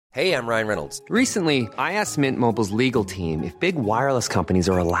Hey, I'm Ryan Reynolds. Recently, I asked Mint Mobile's legal team if big wireless companies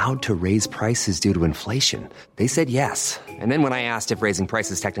are allowed to raise prices due to inflation. They said yes. And then when I asked if raising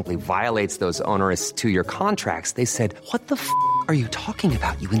prices technically violates those onerous two-year contracts, they said, "What the f*** are you talking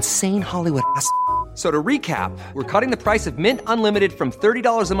about, you insane Hollywood ass?" So to recap, we're cutting the price of Mint Unlimited from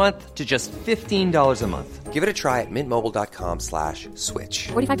 $30 a month to just $15 a month. Give it a try at mintmobile.com/switch.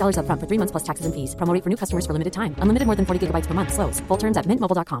 $45 up front for 3 months plus taxes and fees. Promo rate for new customers for limited time. Unlimited more than 40 gigabytes per month. Slows full terms at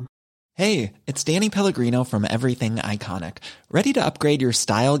mintmobile.com. Hey, it's Danny Pellegrino from Everything Iconic. Ready to upgrade your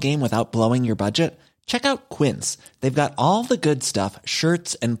style game without blowing your budget? Check out Quince. They've got all the good stuff,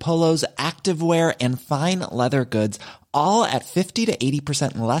 shirts and polos, activewear, and fine leather goods, all at 50 to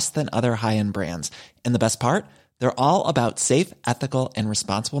 80% less than other high-end brands. And the best part? They're all about safe, ethical, and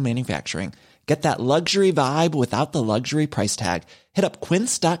responsible manufacturing. Get that luxury vibe without the luxury price tag. Hit up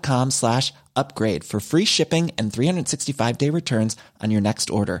quince.com/upgrade for free shipping and 365-day returns on your next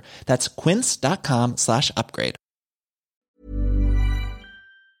order. That's quince.com/upgrade.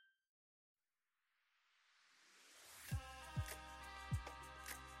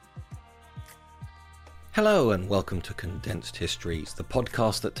 Hello and welcome to Condensed Histories, the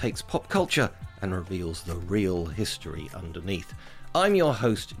podcast that takes pop culture and reveals the real history underneath. I'm your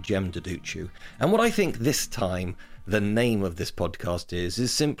host, Jem Duducu, and what I think this time the name of this podcast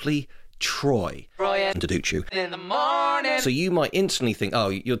is simply Troy Duducu. In the morning. So you might instantly think, oh,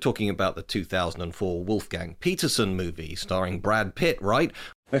 you're talking about the 2004 Wolfgang Petersen movie starring Brad Pitt, right?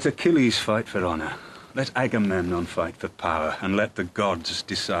 Let Achilles fight for honor. Let Agamemnon fight for power, and let the gods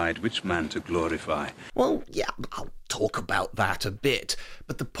decide which man to glorify. Well, yeah, I'll talk about that a bit.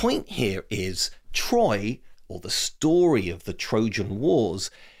 But the point here is Troy, or the story of the Trojan Wars,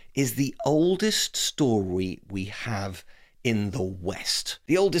 is the oldest story we have in the West.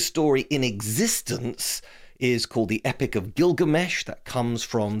 The oldest story in existence is called the Epic of Gilgamesh. That comes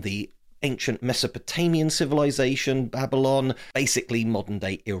from the ancient Mesopotamian civilization, Babylon, basically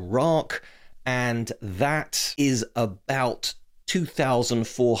modern-day Iraq. And that is about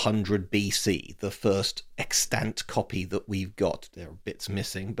 2400 BC, the first extant copy that we've got. There are bits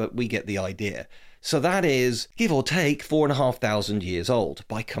missing, but we get the idea. So that is, give or take, 4,500 years old.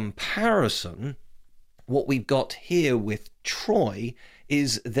 By comparison, what we've got here with Troy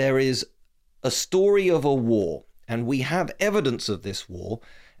is there is a story of a war, and we have evidence of this war,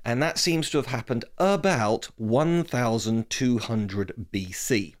 and that seems to have happened about 1200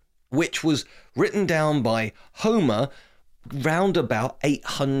 BC. Which was written down by Homer round about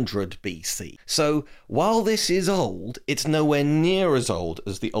 800 BC. So while this is old, it's nowhere near as old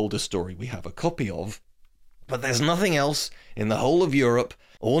as the oldest story we have a copy of, but there's nothing else in the whole of Europe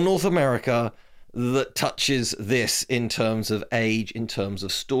or North America that touches this in terms of age, in terms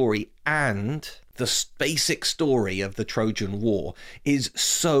of story, and the basic story of the Trojan War is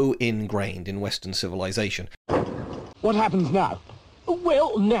so ingrained in Western civilization. What happens now?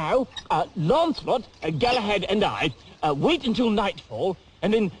 Well, now, Lancelot, Galahad and I wait until nightfall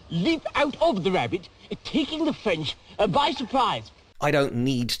and then leap out of the rabbit, taking the French by surprise. I don't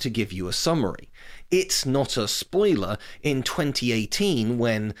need to give you a summary. It's not a spoiler. In 2018,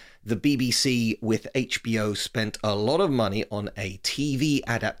 when the BBC with HBO spent a lot of money on a TV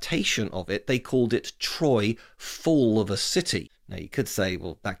adaptation of it, they called it Troy, Fall of a City. Now, you could say,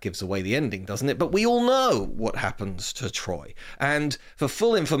 well, that gives away the ending, doesn't it? But we all know what happens to Troy. And for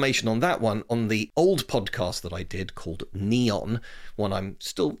full information on that one, on the old podcast that I did called Neon, one I'm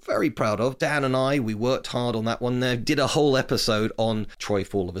still very proud of, Dan and I, we worked hard on that one there, did a whole episode on Troy,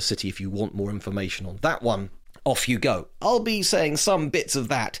 Fall of a City. If you want more information on that one, off you go. I'll be saying some bits of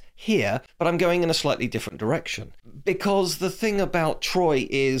that here, but I'm going in a slightly different direction. Because the thing about Troy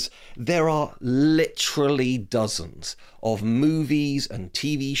is there are literally dozens of movies and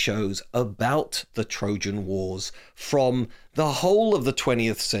TV shows about the Trojan Wars from the whole of the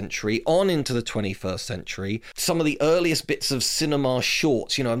 20th century on into the 21st century. Some of the earliest bits of cinema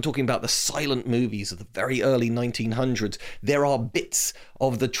shorts, I'm talking about the silent movies of the very early 1900s. There are bits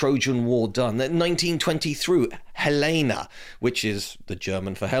of the Trojan War done. 1920 through, Helena, which is the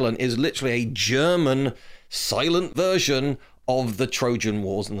German for Helen, is literally a German silent version of the Trojan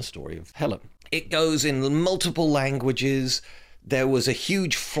Wars and the story of Helen. It goes in multiple languages. There was a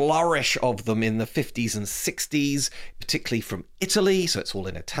huge flourish of them in the 50s and 60s, particularly from Italy, so it's all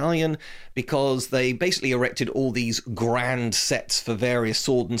in Italian, because they basically erected all these grand sets for various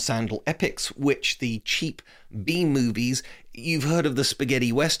sword and sandal epics, which the cheap B-movies, you've heard of the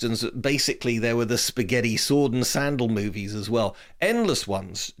spaghetti westerns, basically there were the spaghetti sword and sandal movies as well. Endless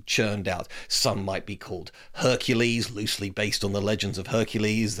ones churned out. Some might be called Hercules, loosely based on the legends of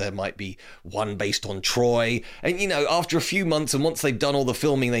Hercules. There might be one based on Troy. And, you know, after a few months and once they'd done all the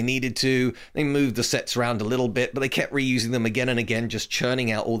filming they needed to, they moved the sets around a little bit, but they kept reusing them again and again, just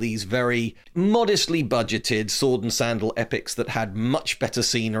churning out all these very modestly budgeted sword and sandal epics that had much better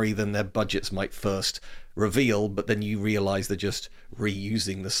scenery than their budgets might first reveal, but then you realize they're just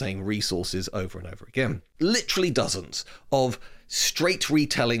reusing the same resources over and over again. Literally dozens of straight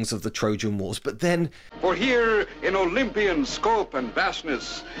retellings of the Trojan Wars, but then... For here, in Olympian scope and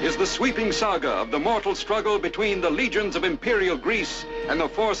vastness, is the sweeping saga of the mortal struggle between the legions of imperial Greece and the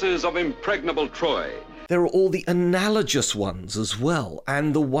forces of impregnable Troy. There are all the analogous ones as well,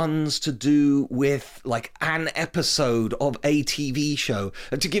 and the ones to do with, like, an episode of a TV show.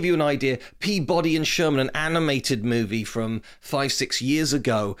 And to give you an idea, Peabody and Sherman, an animated movie from 5-6 years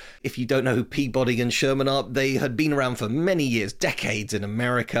ago. If you don't know who Peabody and Sherman are, they had been around for many years, decades in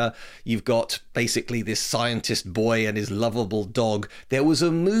America. You've got basically this scientist boy and his lovable dog. There was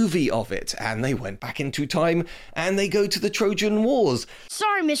a movie of it, and they went back into time, and they go to the Trojan Wars.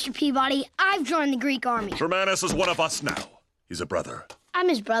 Sorry, Mr. Peabody, I've joined the Greek army. Germanus is one of us now. He's a brother. I'm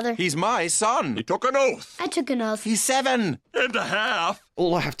his brother. He's my son. He took an oath. I took an oath. He's 7.5.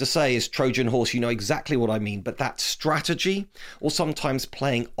 All I have to say is Trojan horse, you know exactly what I mean, but that strategy, or sometimes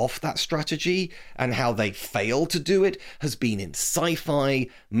playing off that strategy, and how they fail to do it, has been in sci-fi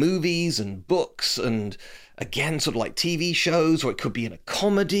movies and books and, again, sort of like TV shows, or it could be in a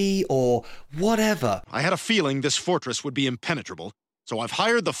comedy or whatever. I had a feeling this fortress would be impenetrable, so I've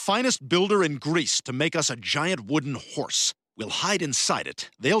hired the finest builder in Greece to make us a giant wooden horse. We'll hide inside it.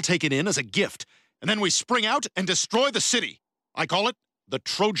 They'll take it in as a gift, and then we spring out and destroy the city. I call it the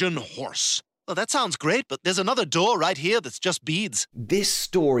Trojan Horse. Well, that sounds great, but there's another door right here that's just beads. This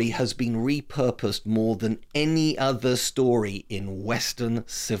story has been repurposed more than any other story in Western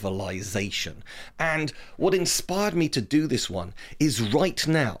civilization. And what inspired me to do this one is right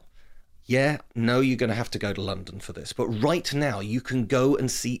now, yeah, no, you're going to have to go to London for this, but right now you can go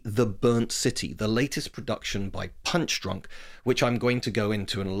and see The Burnt City, the latest production by Punchdrunk, which I'm going to go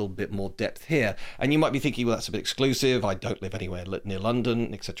into in a little bit more depth here. And you might be thinking, well, that's a bit exclusive, I don't live anywhere near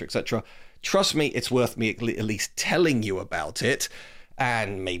London, etc., etc. Trust me, it's worth me at least telling you about it,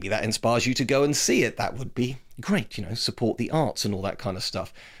 and maybe that inspires you to go and see it. That would be great, you know, support the arts and all that kind of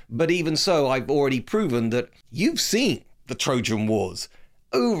stuff. But even so, I've already proven that you've seen the Trojan Wars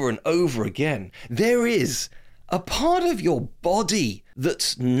over and over again. There is a part of your body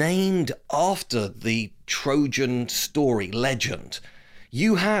that's named after the Trojan story, legend.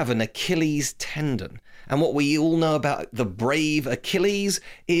 You have an Achilles tendon. And what we all know about the brave Achilles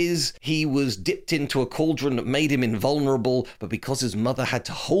is he was dipped into a cauldron that made him invulnerable, but because his mother had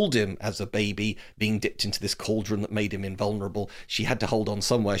to hold him as a baby, being dipped into this cauldron that made him invulnerable, she had to hold on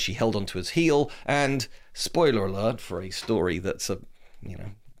somewhere. She held onto his heel, and spoiler alert for a story that's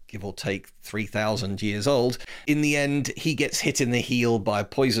give or take 3,000 years old, in the end, he gets hit in the heel by a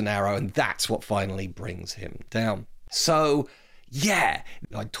poison arrow, and that's what finally brings him down. So, yeah,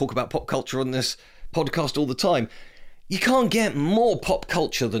 I talk about pop culture on this podcast all the time. You can't get more pop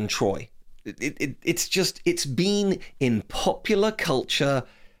culture than Troy. It's been in popular culture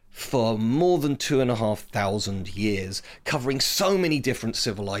for more than 2,500 years, covering so many different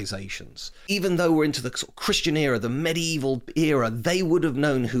civilizations. Even though we're into the sort of Christian era, the medieval era, they would have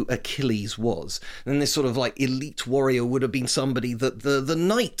known who Achilles was. And this sort of like elite warrior would have been somebody that the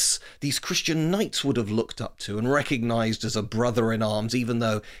knights, these Christian knights, would have looked up to and recognized as a brother in arms, even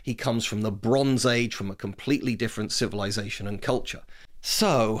though he comes from the Bronze Age, from a completely different civilization and culture.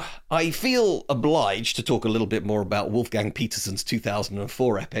 So, I feel obliged to talk a little bit more about Wolfgang Petersen's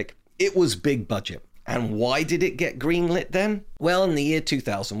 2004 epic. It was big budget. And why did it get greenlit then? Well, in the year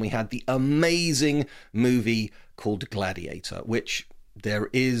 2000, we had the amazing movie called Gladiator, which there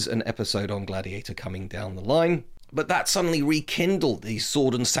is an episode on Gladiator coming down the line. But that suddenly rekindled these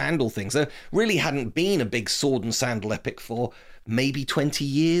sword and sandal things. There really hadn't been a big sword and sandal epic for maybe 20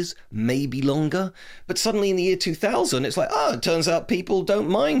 years, maybe longer. But suddenly in the year 2000, it's like, it turns out people don't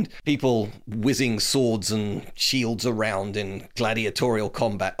mind people whizzing swords and shields around in gladiatorial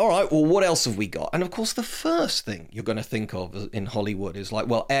combat. All right, well, what else have we got? And of course, the first thing you're going to think of in Hollywood is like,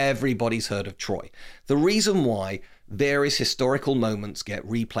 well, everybody's heard of Troy. The reason why various historical moments get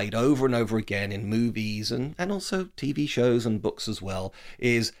replayed over and over again in movies and also TV shows and books as well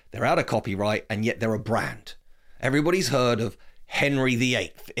is they're out of copyright, and yet they're a brand. Everybody's heard of Henry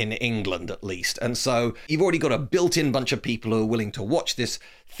VIII in England, at least. And so you've already got a built-in bunch of people who are willing to watch this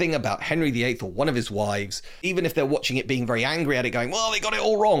thing about Henry VIII or one of his wives, even if they're watching it being very angry at it, going, well, they got it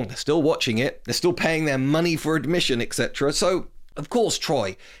all wrong. They're still watching it. They're still paying their money for admission, etc. So, of course,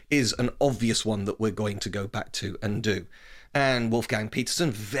 Troy is an obvious one that we're going to go back to and do. And Wolfgang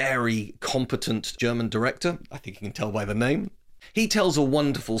Petersen, very competent German director, I think you can tell by the name. He tells a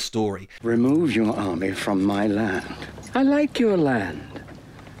wonderful story. Remove your army from my land. I like your land.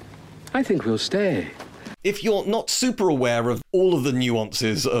 I think we'll stay. If you're not super aware of all of the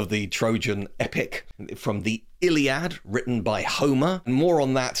nuances of the Trojan epic, from the Iliad, written by Homer, and more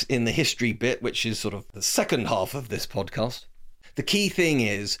on that in the history bit, which is sort of the second half of this podcast. The key thing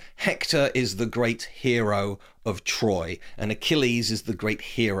is Hector is the great hero of Troy and Achilles is the great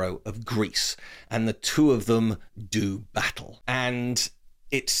hero of Greece, and the two of them do battle. And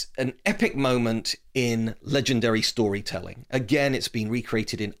it's an epic moment in legendary storytelling. Again, it's been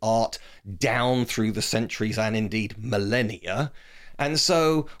recreated in art down through the centuries and indeed millennia. And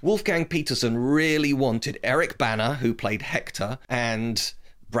so Wolfgang Petersen really wanted Eric Bana, who played Hector, and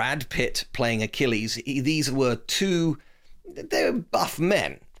Brad Pitt playing Achilles. These were two... they're buff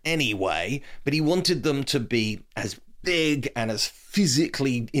men anyway, but he wanted them to be as big and as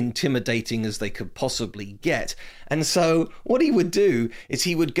physically intimidating as they could possibly get. And so what he would do is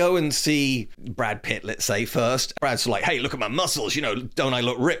he would go and see Brad Pitt, let's say, first. Brad's like, hey, look at my muscles, you know, don't I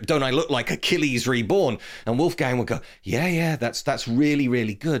look ripped? Don't I look like Achilles reborn? And Wolfgang would go, yeah, that's really,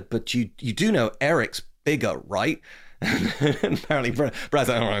 really good. But you do know Eric's bigger, right? And apparently Brad's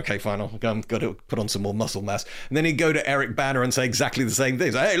like, oh, okay, fine, I've got to put on some more muscle mass. And then he'd go to Eric Bana and say exactly the same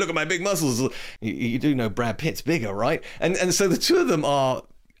thing. So, hey, look at my big muscles. You do know Brad Pitt's bigger, right? And so the two of them are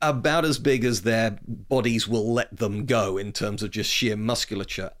about as big as their bodies will let them go in terms of just sheer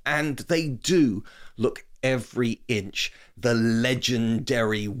musculature. And they do look every inch the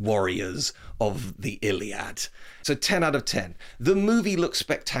legendary warriors of the Iliad. So 10 out of 10. The movie looks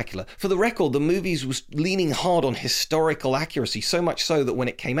spectacular. For the record, the movie was leaning hard on historical accuracy, so much so that when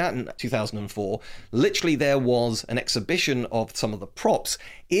it came out in 2004, literally there was an exhibition of some of the props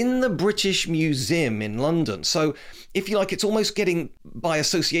in the British Museum in London. So if you like, it's almost getting, by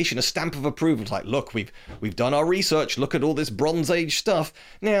association, a stamp of approval. It's like, look, we've done our research. Look at all this Bronze Age stuff.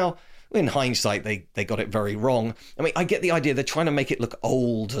 Now, in hindsight, they got it very wrong. I mean, I get the idea they're trying to make it look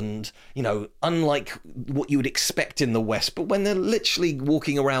old and, you know, unlike what you would expect in the West. But when they're literally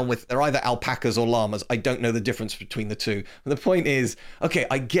walking around with, they're either alpacas or llamas, I don't know the difference between the two. And the point is, okay,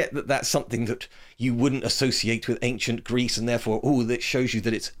 I get that that's something that you wouldn't associate with ancient Greece, and therefore, that shows you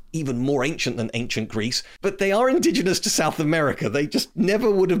that it's even more ancient than ancient Greece. But they are indigenous to South America. They just never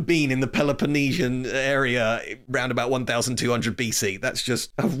would have been in the Peloponnesian area around about 1200 BC. That's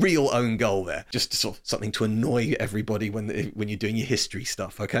just a real own goal there. Just sort of something to annoy everybody when you're doing your history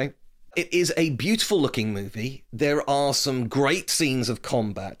stuff, okay? It is a beautiful looking movie. There are some great scenes of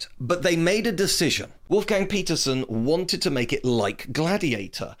combat, but they made a decision. Wolfgang Petersen wanted to make it like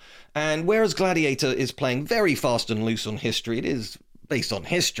Gladiator. And whereas Gladiator is playing very fast and loose on history, it is based on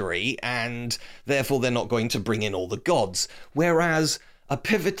history, and therefore they're not going to bring in all the gods. Whereas a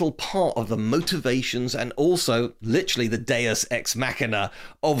pivotal part of the motivations and also literally the deus ex machina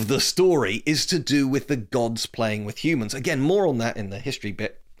of the story is to do with the gods playing with humans. Again, more on that in the history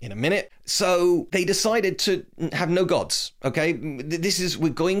bit in a minute. So they decided to have no gods, okay? We're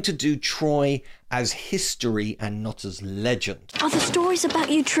going to do Troy as history and not as legend. Are the stories about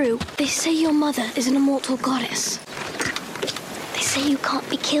you true? They say your mother is an immortal goddess. They say you can't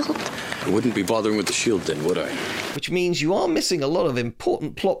be killed. I wouldn't be bothering with the shield then, would I? Which means you are missing a lot of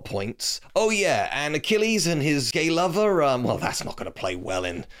important plot points. Oh yeah, and Achilles and his gay lover, well, that's not going to play well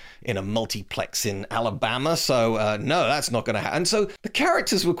in a multiplex in Alabama, so no, that's not going to happen. And so the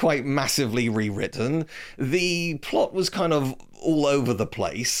characters were quite massively rewritten. The plot was kind of all over the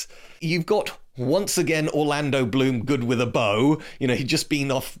place. You've got, once again, Orlando Bloom good with a bow. You know, he'd just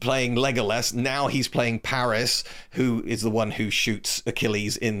been off playing Legolas. Now he's playing Paris, who is the one who shoots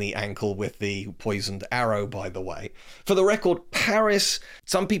Achilles in the ankle with the poisoned arrow, by the way. For the record, Paris,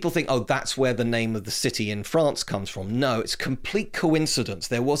 some people think, oh, that's where the name of the city in France comes from. No, it's complete coincidence.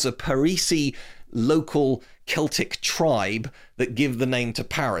 There was a Parisi local Celtic tribe that give the name to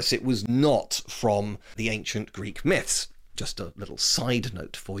Paris. It was not from the ancient Greek myths. Just a little side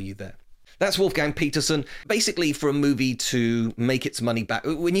note for you there. That's Wolfgang Petersen. Basically, for a movie to make its money back,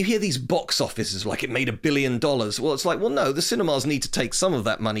 when you hear these box offices like it made $1 billion, well, it's like, well, no, the cinemas need to take some of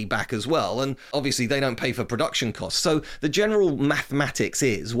that money back as well. And obviously, they don't pay for production costs. So the general mathematics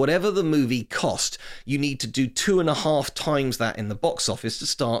is whatever the movie cost, you need to do 2.5 times that in the box office to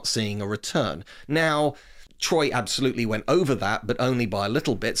start seeing a return. Now, Troy absolutely went over that, but only by a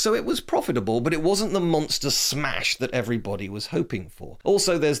little bit, so it was profitable, but it wasn't the monster smash that everybody was hoping for.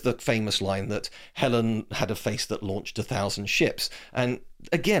 Also, there's the famous line that Helen had a face that launched 1,000 ships, and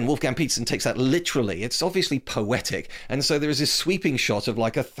again, Wolfgang Petersen takes that literally. It's obviously poetic, and so there is this sweeping shot of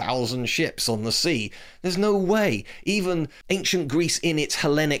like 1,000 ships on the sea. There's no way. Even ancient Greece in its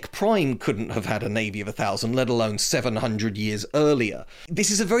Hellenic prime couldn't have had a navy of 1,000, let alone 700 years earlier.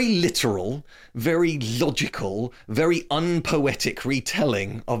 This is a very literal, very logical, very unpoetic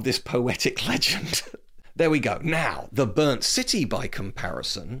retelling of this poetic legend. There we go. Now, the Burnt City, by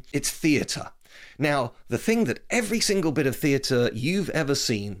comparison, it's theatre. Now, the thing that every single bit of theatre you've ever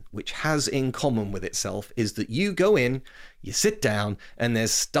seen, which has in common with itself, is that you go in, you sit down, and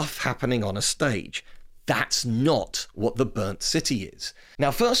there's stuff happening on a stage. That's not what the Burnt City is. Now,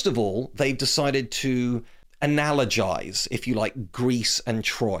 first of all, they've decided to analogize, if you like, Greece and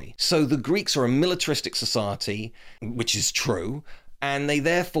Troy. So the Greeks are a militaristic society, which is true, and they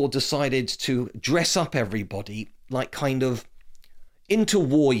therefore decided to dress up everybody like kind of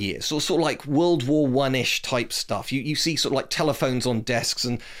interwar years, so sort of like World War I-ish type stuff. You see sort of like telephones on desks,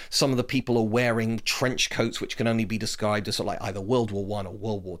 and some of the people are wearing trench coats, which can only be described as sort of like either World War I or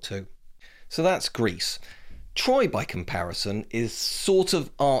World War II. So that's Greece. Troy, by comparison, is sort of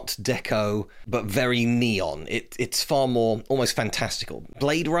Art Deco, but very neon. It's far more almost fantastical.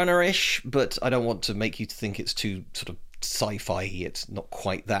 Blade Runner-ish, but I don't want to make you think it's too sort of sci-fi. It's not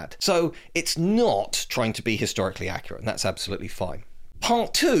quite that. So it's not trying to be historically accurate, and that's absolutely fine.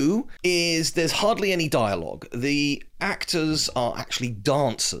 Part 2 is there's hardly any dialogue. The actors are actually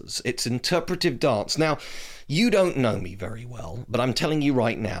dancers. It's interpretive dance. Now, you don't know me very well, but I'm telling you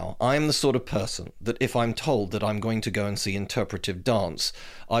right now, I'm the sort of person that if I'm told that I'm going to go and see interpretive dance,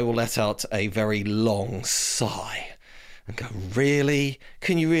 I will let out a very long sigh and go, really?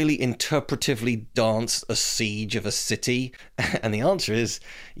 Can you really interpretively dance a siege of a city? And the answer is,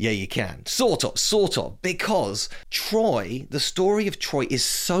 yeah, you can. Sort of, because Troy, the story of Troy is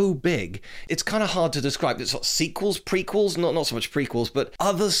so big, it's kind of hard to describe. It's sort of sequels, prequels, not so much prequels, but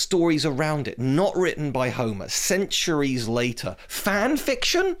other stories around it, not written by Homer, centuries later. Fan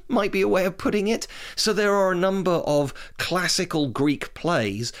fiction might be a way of putting it. So there are a number of classical Greek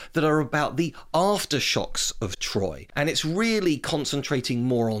plays that are about the aftershocks of Troy, and it's really concentrating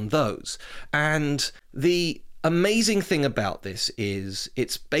more on those. And the amazing thing about this is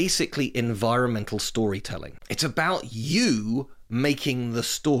it's basically environmental storytelling. It's about you making the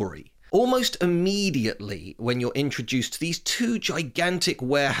story. Almost immediately, when you're introduced to these 2 gigantic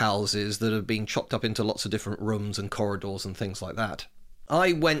warehouses that are being chopped up into lots of different rooms and corridors and things like that,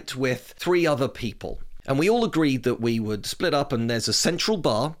 I went with 3 other people. And we all agreed that we would split up, and there's a central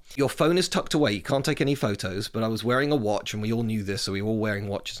bar. Your phone is tucked away. You can't take any photos, but I was wearing a watch, and we all knew this, so we were all wearing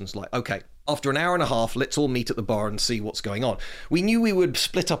watches, and it's like, okay, after an hour and a half, let's all meet at the bar and see what's going on. We knew we would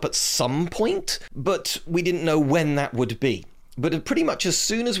split up at some point, but we didn't know when that would be. But pretty much as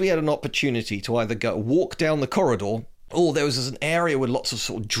soon as we had an opportunity to either go walk down the corridor, or there was an area with lots of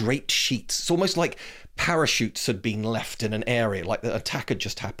sort of draped sheets. It's almost like parachutes had been left in an area, like the attack had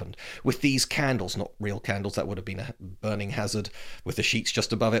just happened, with these candles, not real candles, that would have been a burning hazard with the sheets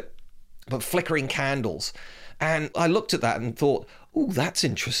just above it, but flickering candles. And I looked at that and thought, oh, that's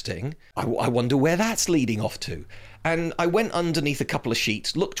interesting. I wonder where that's leading off to. And I went underneath a couple of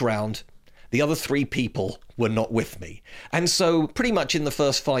sheets, looked around. The other 3 people were not with me. And so pretty much in the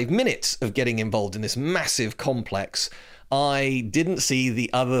first 5 minutes of getting involved in this massive complex, I didn't see the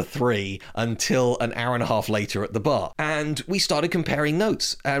other 3 until an hour and a half later at the bar. And we started comparing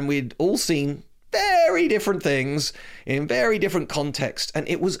notes, and we'd all seen very different things in very different contexts, and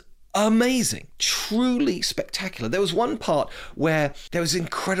it was amazing, truly spectacular. There was one part where there was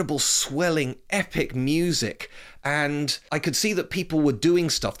incredible swelling, epic music, and I could see that people were doing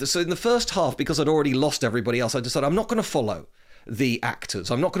stuff. So in the first half, because I'd already lost everybody else, I decided I'm not going to follow the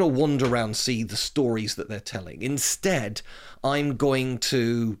actors. I'm not going to wander around, see the stories that they're telling. Instead, I'm going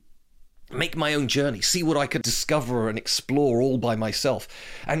to make my own journey, see what I could discover and explore all by myself.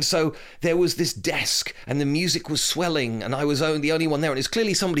 And so there was this desk, and the music was swelling, and I was the only one there, and it's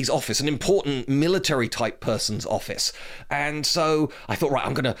clearly somebody's office, an important military type person's office. And so I thought, right,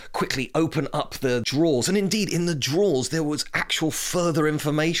 I'm going to quickly open up the drawers, and indeed in the drawers there was actual further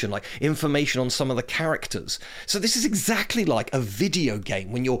information, like information on some of the characters. So this is exactly like a video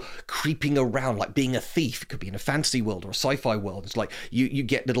game when you're creeping around, like being a thief. It could be in a fantasy world or a sci-fi world. It's like you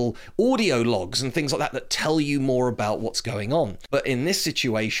get little audio audio logs and things like that tell you more about what's going on. But in this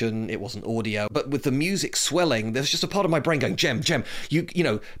situation, it wasn't audio. But with the music swelling, there's just a part of my brain going, Jem, you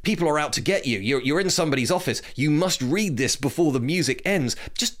know, people are out to get you. You're in somebody's office. You must read this before the music ends.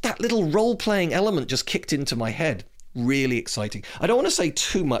 Just that little role-playing element just kicked into my head. Really exciting. I don't want to say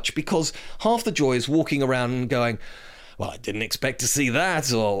too much because half the joy is walking around and going, well, I didn't expect to see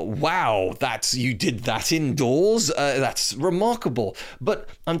that, or wow, you did that indoors. That's remarkable. But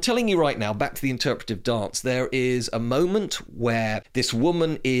I'm telling you right now, back to the interpretive dance, there is a moment where this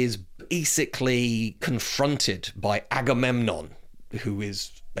woman is basically confronted by Agamemnon, who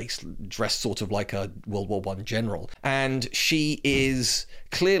is basically dressed sort of like a World War I general. And she is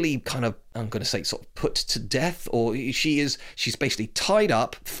clearly kind of, I'm going to say, sort of put to death, or she's basically tied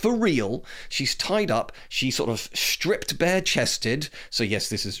up for real. She's tied up. She's sort of stripped bare-chested. So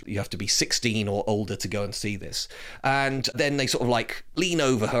yes, you have to be 16 or older to go and see this. And then they sort of like lean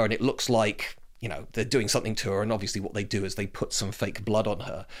over her and it looks like, you know, they're doing something to her, and obviously what they do is they put some fake blood on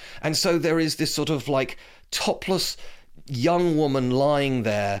her. And so there is this sort of like topless young woman lying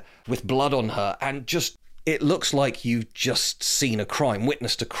there with blood on her, and just, it looks like you've just seen a crime,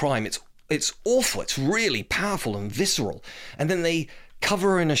 witnessed a crime. It's awful. It's really powerful and visceral. And then they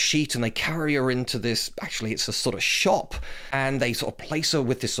cover her in a sheet and they carry her into this, actually it's a sort of shop, and they sort of place her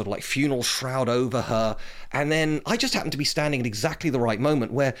with this sort of like funeral shroud over her. And then I just happen to be standing at exactly the right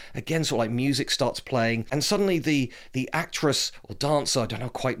moment where, again, sort of like music starts playing, and suddenly the actress or dancer, I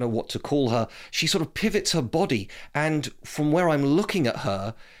don't quite know what to call her, she sort of pivots her body, and from where I'm looking at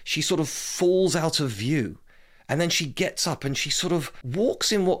her, she sort of falls out of view. And then she gets up and she sort of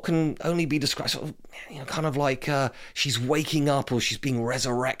walks in what can only be described sort of, you know, kind of like she's waking up or she's being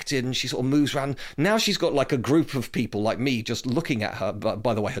resurrected, and she sort of moves around. Now she's got like a group of people like me just looking at her. But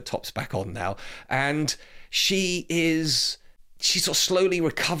by the way, her top's back on now. And she's sort of slowly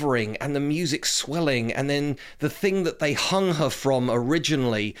recovering, and the music's swelling. And then the thing that they hung her from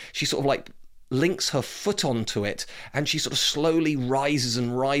originally, she sort of like links her foot onto it, and she sort of slowly rises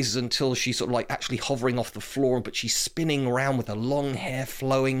and rises until she's sort of like actually hovering off the floor, but she's spinning around with her long hair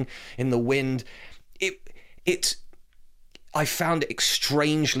flowing in the wind. I found it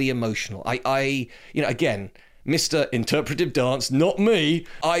strangely emotional. I you know, again, Mr. Interpretive Dance, not me.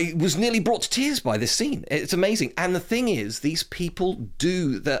 I was nearly brought to tears by this scene. It's amazing. And the thing is, these people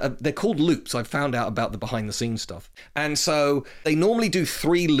they're called loops. I've found out about the behind the scenes stuff. And so they normally do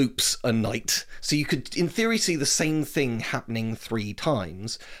 3 loops a night. So you could, in theory, see the same thing happening 3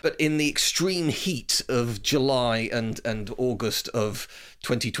 times. But in the extreme heat of July and August of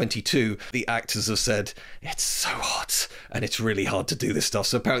 2022, the actors have said, it's so hot and it's really hard to do this stuff.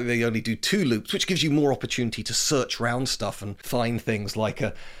 So apparently they only do 2 loops, which gives you more opportunity to search around stuff and find things like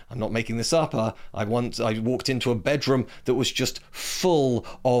I'm not making this up. I walked into a bedroom that was just full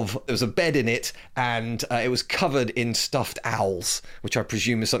of, there was a bed in it, and it was covered in stuffed owls, which I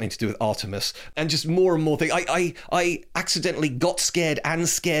presume is something to do with Artemis, and just more and more things. I accidentally got scared and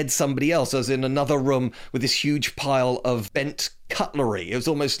scared somebody else. I was in another room with this huge pile of bent cutlery. It was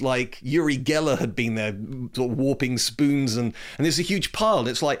almost like Uri Geller had been there, sort of warping spoons, and there's a huge pile, and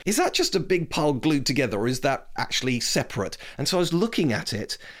it's like, is that just a big pile glued together, or is that actually separate? And so I was looking at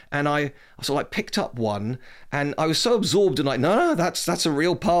it, and I sort of like picked up one, and I was so absorbed in like, no, that's a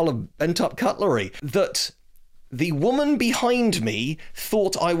real pile of bent up cutlery, that the woman behind me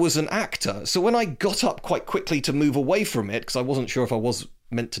thought I was an actor. So when I got up quite quickly to move away from it, because I wasn't sure if I was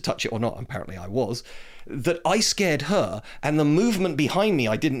meant to touch it or not, apparently I was, that I scared her, and the movement behind me,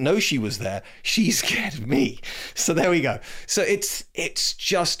 I didn't know she was there, she scared me. So there we go. So it's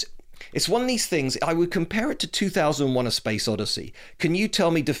one of these things. I would compare it to 2001: A Space Odyssey. Can you tell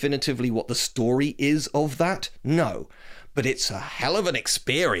me definitively what the story is of that? No. But it's a hell of an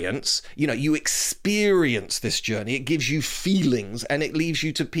experience. You know, you experience this journey. It gives you feelings, and it leaves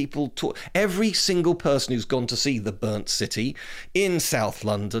you to people. Every single person who's gone to see The Burnt City in South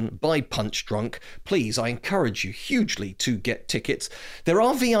London by Punch Drunk, please, I encourage you hugely to get tickets. There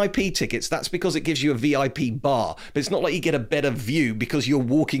are VIP tickets. That's because it gives you a VIP bar, but it's not like you get a better view because you're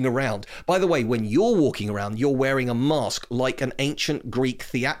walking around. By the way, when you're walking around, you're wearing a mask like an ancient Greek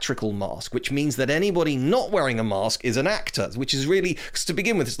theatrical mask, which means that anybody not wearing a mask is an actor, which is really, because to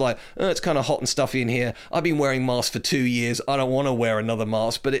begin with, it's like, it's kind of hot and stuffy in here. I've been wearing masks for 2 years. I don't want to wear another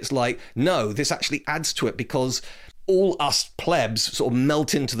mask. But it's like, no, this actually adds to it, because all us plebs sort of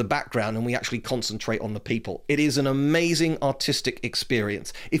melt into the background and we actually concentrate on the people. It is an amazing artistic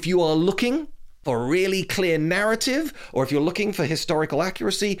experience. If you are looking for a really clear narrative, or if you're looking for historical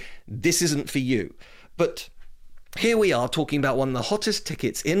accuracy, this isn't for you. But here we are talking about one of the hottest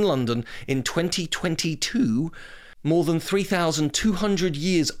tickets in London in 2022, more than 3,200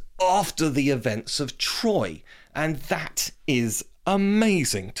 years after the events of Troy. And that is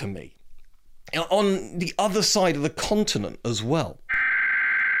amazing to me. On the other side of the continent as well.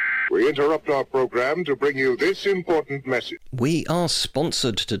 We interrupt our program to bring you this important message. We are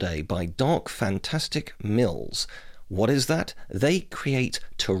sponsored today by Dark Fantastic Mills. What is that? They create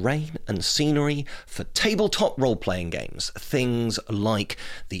terrain and scenery for tabletop role-playing games. Things like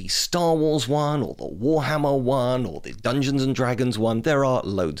the Star Wars one, or the Warhammer one, or the Dungeons & Dragons one. There are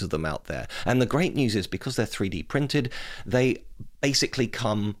loads of them out there. And the great news is, because they're 3D printed, they basically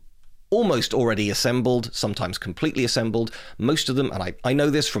come almost already assembled, sometimes completely assembled. Most of them, and I know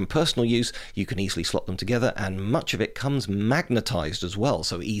this from personal use, you can easily slot them together, and much of it comes magnetized as well,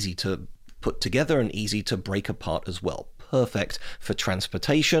 so easy to put together and easy to break apart as well. Perfect for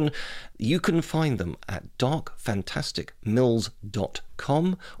transportation. You can find them at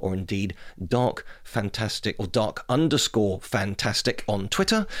darkfantasticmills.com, or indeed darkfantastic or dark_fantastic on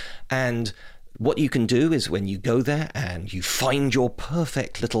Twitter. And what you can do is, when you go there and you find your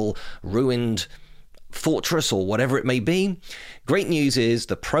perfect little ruined fortress or whatever it may be, great news is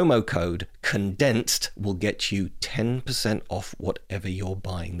the promo code CONDENSED will get you 10% off whatever you're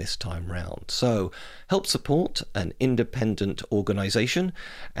buying this time round. So help support an independent organization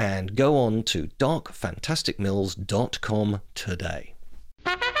and go on to darkfantasticmills.com today.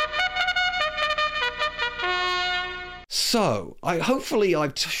 So, hopefully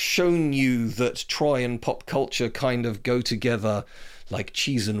I've shown you that Troy and pop culture kind of go together like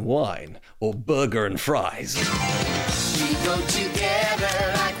cheese and wine, or burger and fries. We go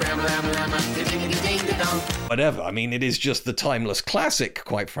together like whatever, I mean, it is just the timeless classic,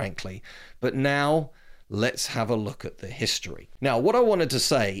 quite frankly. But now, let's have a look at the history. Now, what I wanted to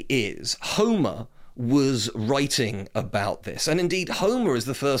say is, Homer was writing about this. And indeed, Homer is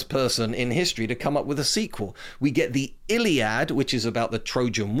the first person in history to come up with a sequel. We get the Iliad, which is about the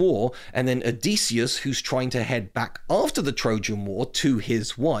Trojan War, and then Odysseus, who's trying to head back after the Trojan War to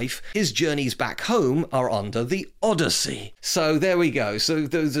his wife. His journeys back home are under the Odyssey. So there we go. So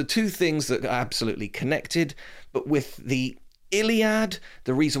those are two things that are absolutely connected. But with the Iliad,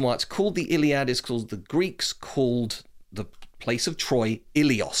 the reason why it's called the Iliad is because the Greeks called the place of Troy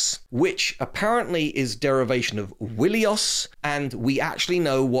Ilios, which apparently is derivation of Wilios, and we actually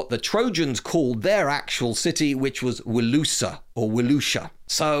know what the Trojans called their actual city, which was Wilusa or Wilusha.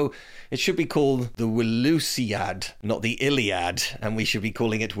 So it should be called the Wilusiad, not the Iliad, and we should be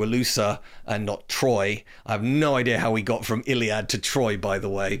calling it Wilusa and not Troy. I have no idea how we got from Iliad to Troy, by the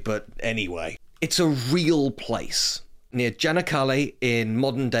way, but anyway. It's a real place near Çanakkale in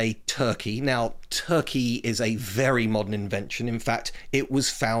modern-day Turkey. Now, Turkey is a very modern invention. In fact, it was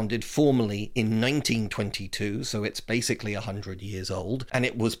founded formally in 1922, so it's basically 100 years old, and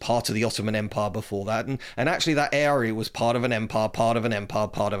it was part of the Ottoman Empire before that, and actually that area was part of an empire, part of an empire,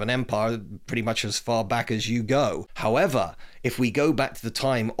 part of an empire, pretty much as far back as you go. However, if we go back to the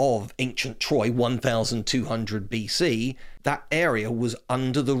time of ancient Troy, 1200 BC, that area was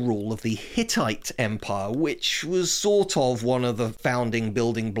under the rule of the Hittite Empire, which was sort of one of the founding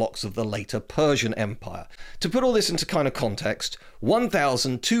building blocks of the later Persian Empire. To put all this into kind of context,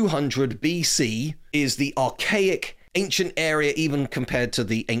 1200 BC is the archaic ancient area even compared to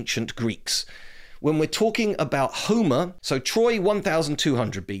the ancient Greeks. When we're talking about Homer, so Troy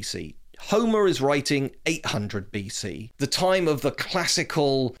 1200 BC, Homer is writing 800 BC, the time of the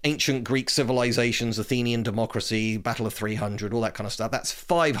classical ancient Greek civilizations, Athenian democracy, Battle of 300, all that kind of stuff. That's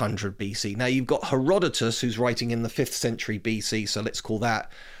 500 BC. Now you've got Herodotus, who's writing in the 5th century BC, so let's call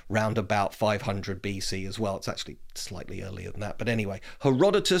that round about 500 BC as well. It's actually slightly earlier than that, but anyway,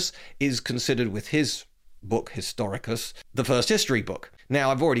 Herodotus is considered, with his book Historicus, the first history book.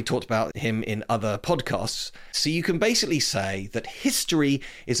 Now, I've already talked about him in other podcasts, so you can basically say that history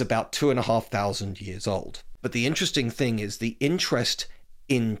is about 2,500 years old. But the interesting thing is the interest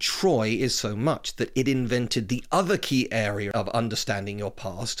in Troy is so much that it invented the other key area of understanding your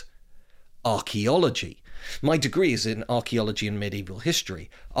past, archaeology. My degree is in archaeology and medieval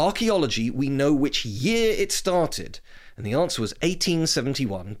history. Archaeology, we know which year it started, and the answer was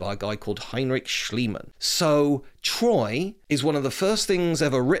 1871 by a guy called Heinrich Schliemann. So Troy is one of the first things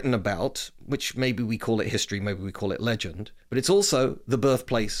ever written about, which maybe we call it history, maybe we call it legend, but it's also the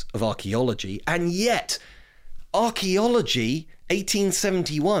birthplace of archaeology. And yet, archaeology,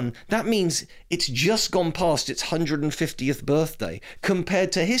 1871, that means it's just gone past its 150th birthday,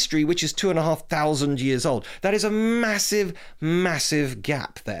 compared to history, which is 2,500 years old. That is a massive, massive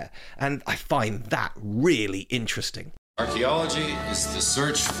gap there, and I find that really interesting. Archaeology is the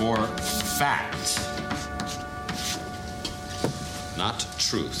search for fact, not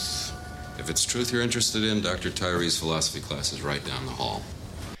truth. If it's truth you're interested in, Dr. Tyree's philosophy class is right down the hall.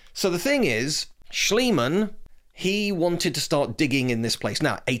 So the thing is, Schliemann, he wanted to start digging in this place.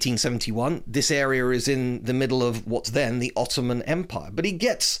 Now, 1871, this area is in the middle of what's then the Ottoman Empire. But he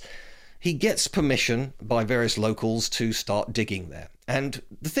gets permission by various locals to start digging there. And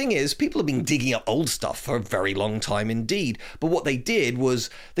the thing is, people have been digging up old stuff for a very long time indeed. But what they did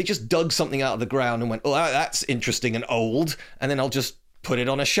was they just dug something out of the ground and went, oh, that's interesting and old, and then I'll just put it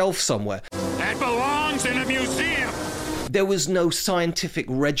on a shelf somewhere. That belongs in a museum. There was no scientific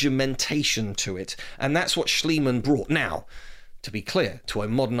regimentation to it, and that's what Schliemann brought. Now, to be clear, to a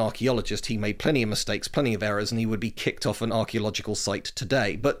modern archaeologist, he made plenty of mistakes, plenty of errors, and he would be kicked off an archaeological site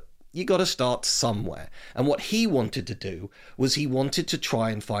today. But you got to start somewhere. And what he wanted to do was he wanted to try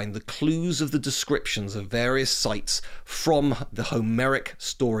and find the clues of the descriptions of various sites from the Homeric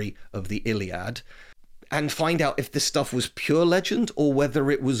story of the Iliad, and find out if this stuff was pure legend or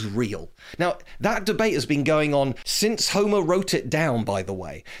whether it was real. Now, that debate has been going on since Homer wrote it down, by the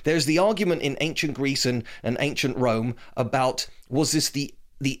way. There's the argument in ancient Greece and ancient Rome about, was this the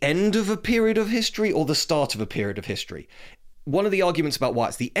end of a period of history or the start of a period of history? One of the arguments about why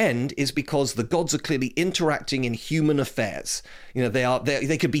it's the end is because the gods are clearly interacting in human affairs. You know,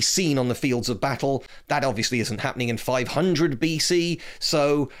 they could be seen on the fields of battle. That obviously isn't happening in 500 BC,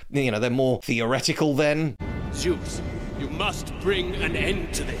 so, you know, they're more theoretical then. Zeus, you must bring an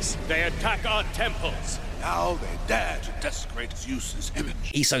end to this. They attack our temples. Now they dare to desecrate Zeus's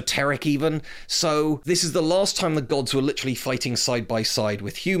image. Esoteric even. So this is the last time the gods were literally fighting side by side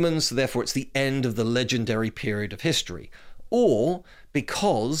with humans, so therefore it's the end of the legendary period of history. Or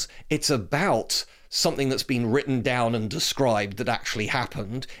because it's about something that's been written down and described that actually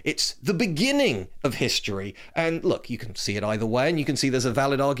happened, it's the beginning of history. And look, you can see it either way, and you can see there's a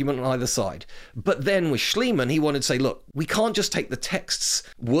valid argument on either side. But then with Schliemann, he wanted to say, look, we can't just take the text's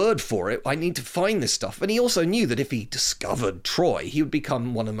word for it. I need to find this stuff. And he also knew that if he discovered Troy, he would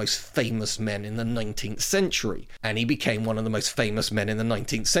become one of the most famous men in the 19th century. And he became one of the most famous men in the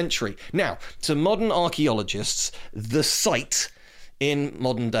 19th century. Now, to modern archaeologists, the site in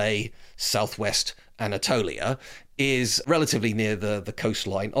modern-day southwest Anatolia is relatively near the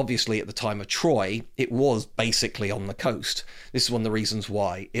coastline. Obviously, at the time of Troy, it was basically on the coast. This is one of the reasons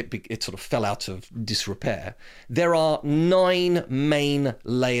why it sort of fell out of disrepair. There are 9 main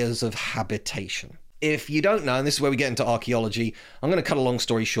layers of habitation. If you don't know, and this is where we get into archaeology, I'm going to cut a long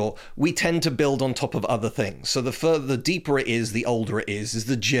story short, we tend to build on top of other things. So the deeper it is, the older it is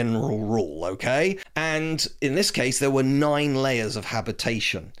the general rule, okay? And in this case, there were 9 layers of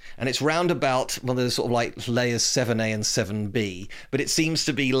habitation. And it's round about, well, there's sort of like layers 7A and 7B, but it seems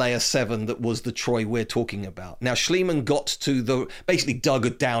to be layer 7 that was the Troy we're talking about. Now, Schliemann got to basically dug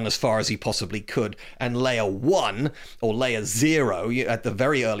it down as far as he possibly could, and layer 1, or layer 0, at the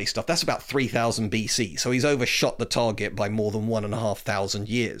very early stuff, that's about 3000 BC. So he's overshot the target by more than 1,500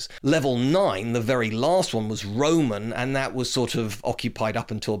 years. Level 9, the very last one, was Roman, and that was sort of occupied up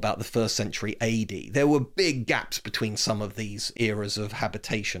until about the 1st century AD. There were big gaps between some of these eras of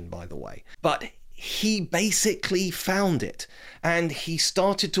habitation, by the way. But he basically found it, and he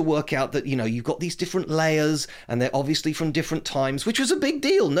started to work out that, you know, you've got these different layers, and they're obviously from different times, which was a big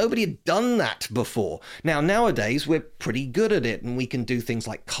deal. Nobody had done that before. Now, nowadays, we're pretty good at it, and we can do things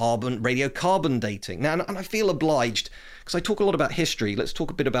like radiocarbon dating. Now, and I feel obliged, because I talk a lot about history. Let's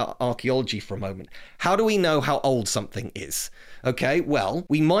talk a bit about archaeology for a moment. How do we know how old something is? Okay, well,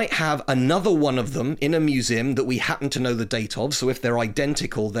 we might have another one of them in a museum that we happen to know the date of, so if they're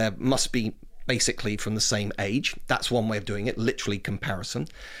identical, there must be basically from the same age. That's one way of doing it, literally comparison.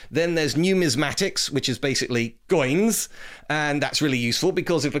 Then there's numismatics, which is basically coins, and that's really useful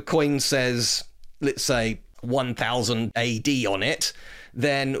because if a coin says, let's say, 1000 AD on it,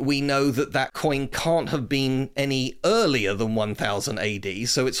 then we know that that coin can't have been any earlier than 1000 AD,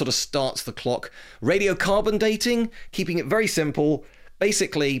 so it sort of starts the clock. Radiocarbon dating, keeping it very simple,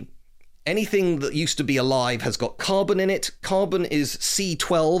 basically anything that used to be alive has got carbon in it. Carbon is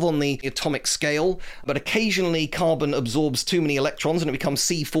C12 on the atomic scale, but occasionally carbon absorbs too many electrons and it becomes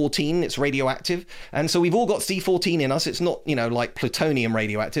C14. It's radioactive. And so we've all got C14 in us. It's not, you know, like plutonium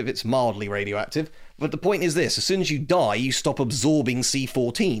radioactive. It's mildly radioactive. But the point is this, as soon as you die, you stop absorbing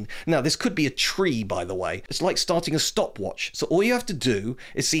C14. Now, this could be a tree, by the way. It's like starting a stopwatch. So all you have to do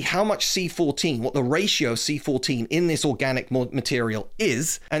is see how much C14, what the ratio of C14 in this organic material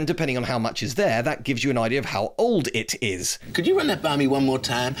is, and depending on how much is there, that gives you an idea of how old it is. Could you run that by me one more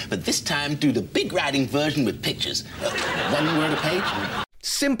time, but this time do the big writing version with pictures? 1 word a page?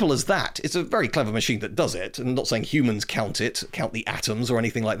 Simple as that. It's a very clever machine that does it. I'm not saying humans count the atoms or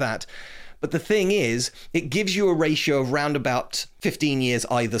anything like that. But the thing is, it gives you a ratio of round about 15 years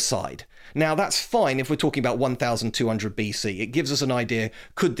either side. Now, that's fine if we're talking about 1200 BC. It gives us an idea,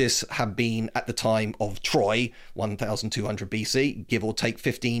 could this have been at the time of Troy, 1200 BC, give or take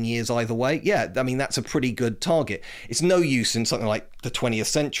 15 years either way? Yeah, I mean, that's a pretty good target. It's no use in something like the 20th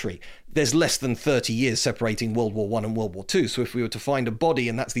century. There's less than 30 years separating World War I and World War II, so if we were to find a body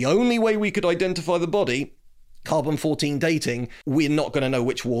and that's the only way we could identify the body, carbon-14 dating, we're not going to know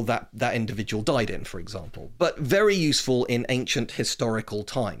which war that individual died in, for example. But very useful in ancient historical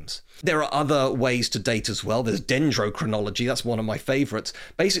times. There are other ways to date as well. There's dendrochronology, that's one of my favorites.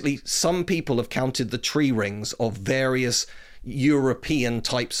 Basically, some people have counted the tree rings of various European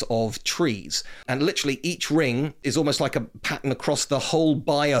types of trees, and literally each ring is almost like a pattern across the whole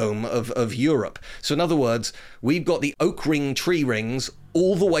biome of Europe. So in other words, we've got the oak ring tree rings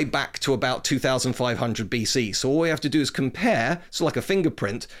all the way back to about 2500 BC. So all we have to do is compare, so like a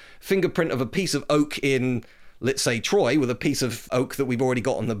fingerprint of a piece of oak in, let's say, Troy, with a piece of oak that we've already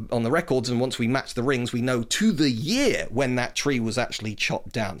got on the records, and once we match the rings, we know to the year when that tree was actually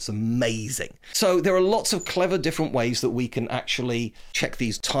chopped down. It's amazing. So there are lots of clever different ways that we can actually check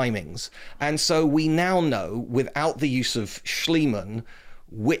these timings. And so we now know, without the use of Schliemann,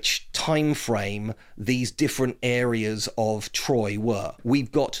 which time frame these different areas of Troy were. We've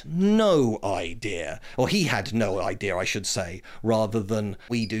got no idea, or he had no idea, I should say, rather than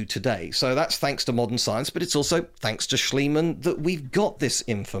we do today. So that's thanks to modern science, but it's also thanks to Schliemann that we've got this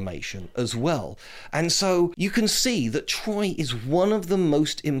information as well. And so you can see that Troy is one of the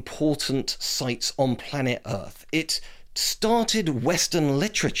most important sites on planet Earth. It started Western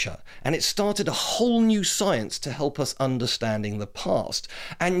literature, and it started a whole new science to help us understanding the past.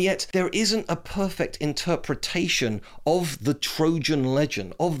 And yet there isn't a perfect interpretation of the Trojan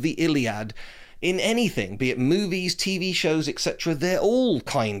legend, of the Iliad, in anything, be it movies, TV shows, etc. They're all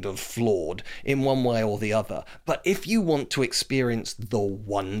kind of flawed in one way or the other. But if you want to experience the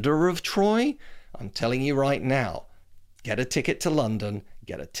wonder of Troy, I'm telling you right now, get a ticket to London,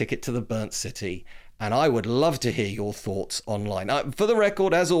 get a ticket to the Burnt City, and I would love to hear your thoughts online. For the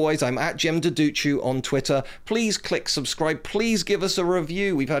record, as always, I'm at Jem Duducu on Twitter. Please click subscribe. Please give us a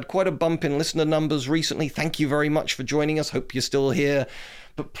review. We've had quite a bump in listener numbers recently. Thank you very much for joining us. Hope you're still here.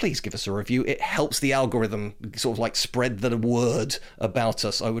 But please give us a review. It helps the algorithm sort of like spread the word about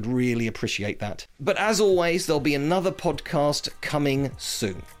us. I would really appreciate that. But as always, there'll be another podcast coming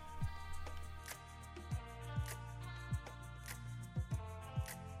soon.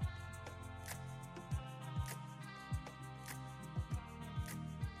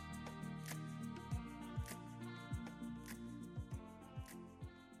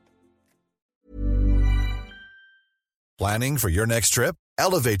 Planning for your next trip?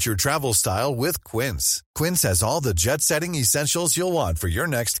 Elevate your travel style with Quince. Quince has all the jet-setting essentials you'll want for your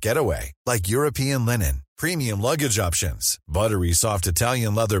next getaway, like European linen, premium luggage options, buttery soft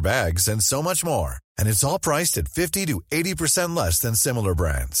Italian leather bags, and so much more. And it's all priced at 50 to 80% less than similar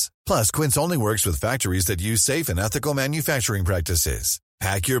brands. Plus, Quince only works with factories that use safe and ethical manufacturing practices.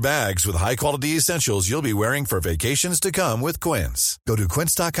 Pack your bags with high-quality essentials you'll be wearing for vacations to come with Quince. Go to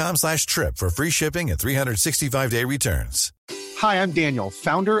quince.com/trip for free shipping and 365-day returns. Hi, I'm Daniel,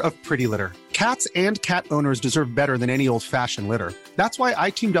 founder of Pretty Litter. Cats and cat owners deserve better than any old-fashioned litter. That's why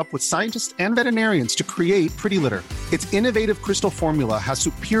I teamed up with scientists and veterinarians to create Pretty Litter. Its innovative crystal formula has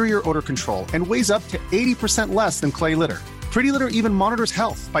superior odor control and weighs up to 80% less than clay litter. Pretty Litter even monitors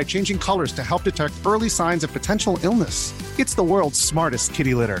health by changing colors to help detect early signs of potential illness. It's the world's smartest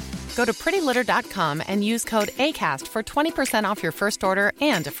kitty litter. Go to prettylitter.com and use code ACAST for 20% off your first order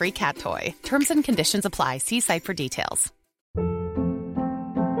and a free cat toy. Terms and conditions apply. See site for details.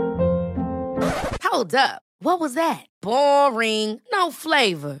 Hold up. What was that? Boring. No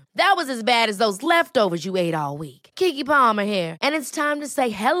flavor. That was as bad as those leftovers you ate all week. Keke Palmer here, and it's time to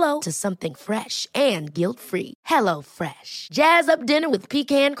say hello to something fresh and guilt-free. Hello Fresh. Jazz up dinner with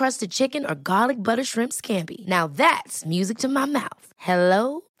pecan-crusted chicken or garlic butter shrimp scampi. Now that's music to my mouth.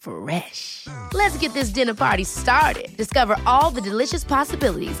 Hello Fresh. Let's get this dinner party started. Discover all the delicious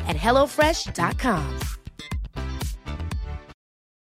possibilities at HelloFresh.com.